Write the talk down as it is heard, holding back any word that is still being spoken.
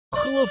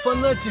Hello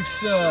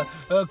fanatics,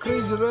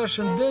 crazy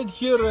Russian dad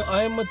here.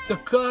 I am at the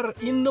car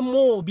in the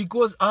mall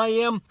because I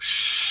am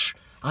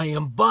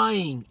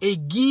buying a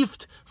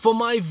gift for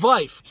my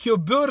wife. Her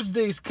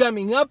birthday is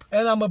coming up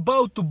and I'm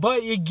about to buy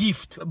a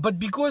gift. But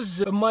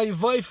because my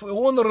wife,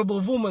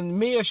 honorable woman,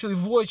 may actually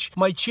watch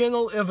my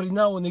channel every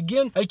now and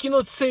again, I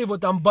cannot say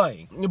what I'm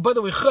buying. By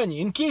the way, honey,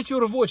 in case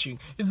you're watching,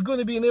 it's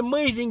gonna be an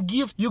amazing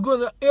gift. You're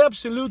gonna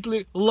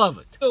absolutely love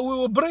it. We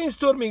were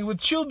brainstorming with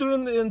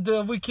children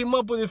and we came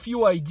up with a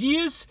few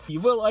ideas.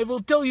 Well, I will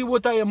tell you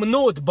what I am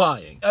not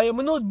buying. I am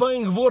not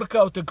buying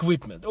workout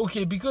equipment,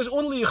 okay? Because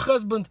only a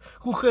husband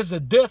who has a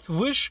death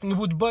wish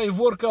would buy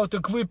workout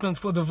equipment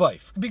for the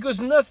wife. Because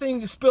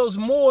nothing spells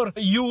more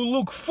you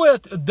look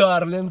fat,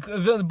 darling,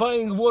 than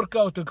buying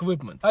workout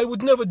equipment. I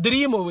would never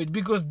dream of it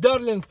because,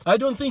 darling, I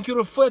don't think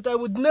you're fat. I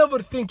would never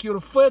think you're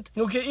fat.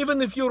 Okay,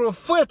 even if you're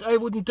fat, I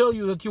wouldn't tell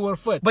you that you are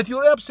fat. But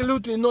you're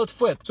absolutely not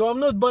fat. So I'm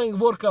not buying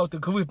workout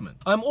equipment.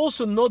 I'm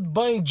also not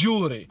buying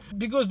jewelry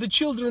because the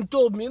children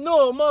told me,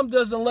 no, mom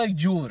doesn't like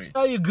jewelry.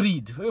 I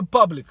agreed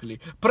publicly.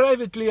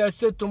 Privately, I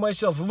said to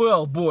myself,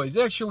 well, boys,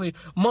 actually,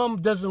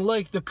 mom doesn't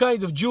like the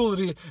kind of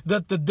jewelry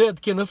that the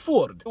dad can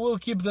afford. We'll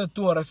keep that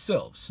to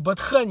ourselves. But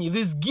honey,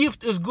 this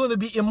gift is gonna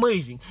be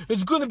amazing.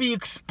 It's gonna be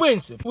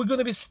expensive. We're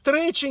gonna be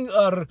stretching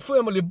our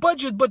family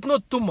budget, but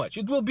not too much.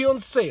 It will be on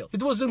sale.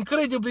 It was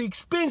incredibly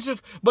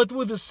expensive, but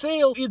with the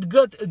sale, it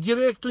got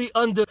directly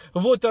under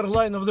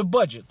waterline of the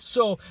budget.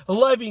 So,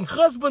 loving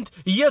husband,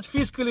 yet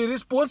fiscally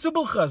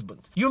responsible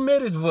husband. You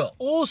married well.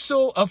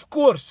 Also, of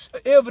course,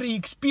 every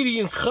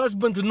experienced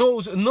husband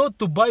knows not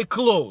to buy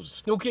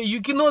clothes. Okay,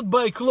 you cannot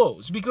buy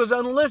clothes because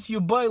unless you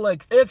buy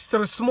like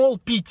extra small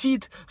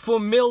petite for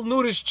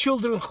malnourished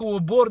children who were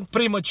born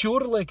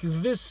premature, like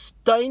this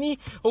tiny,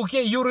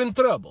 okay, you're in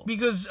trouble.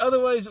 Because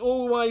otherwise,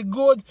 oh my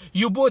god,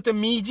 you bought a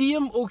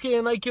medium, okay,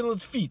 and I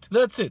cannot fit.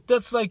 That's it.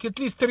 That's like at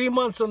least 3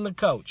 months on the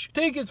couch.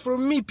 Take it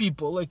from me,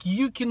 people. Like,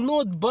 you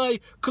cannot buy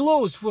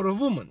clothes for a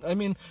woman. I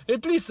mean,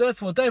 at least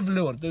that's what I've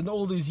learned in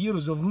all these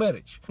years of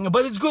marriage.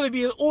 But it's gonna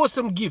be an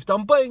awesome gift.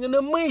 I'm buying an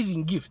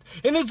amazing gift.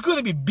 And it's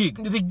gonna be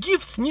big. The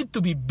gifts need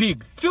to be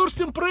big. First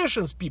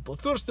impressions, people.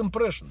 First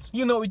impressions.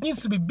 You know, it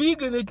needs to be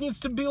big and it needs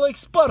to be like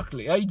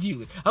sparkly,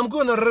 ideally. I'm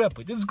gonna wrap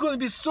it. It's gonna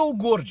be so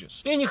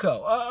gorgeous.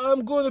 Anyhow,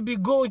 I'm gonna be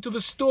going to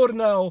the store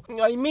now.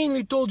 I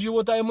mainly told you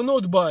what I'm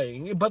not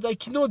buying, but I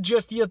cannot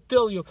just yet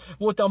tell you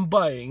what I'm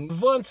buying.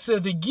 Once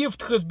the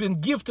gift has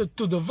been gifted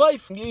to the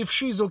wife, if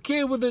she's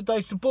okay with it, I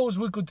suppose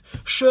we could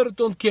share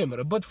it on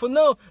camera. But for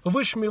now,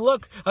 wish me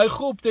luck. I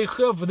hope they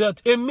have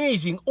that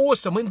amazing,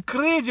 awesome,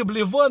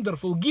 incredibly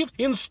wonderful gift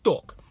in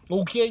stock.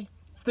 Okay?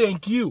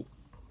 Thank you.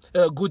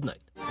 Good night.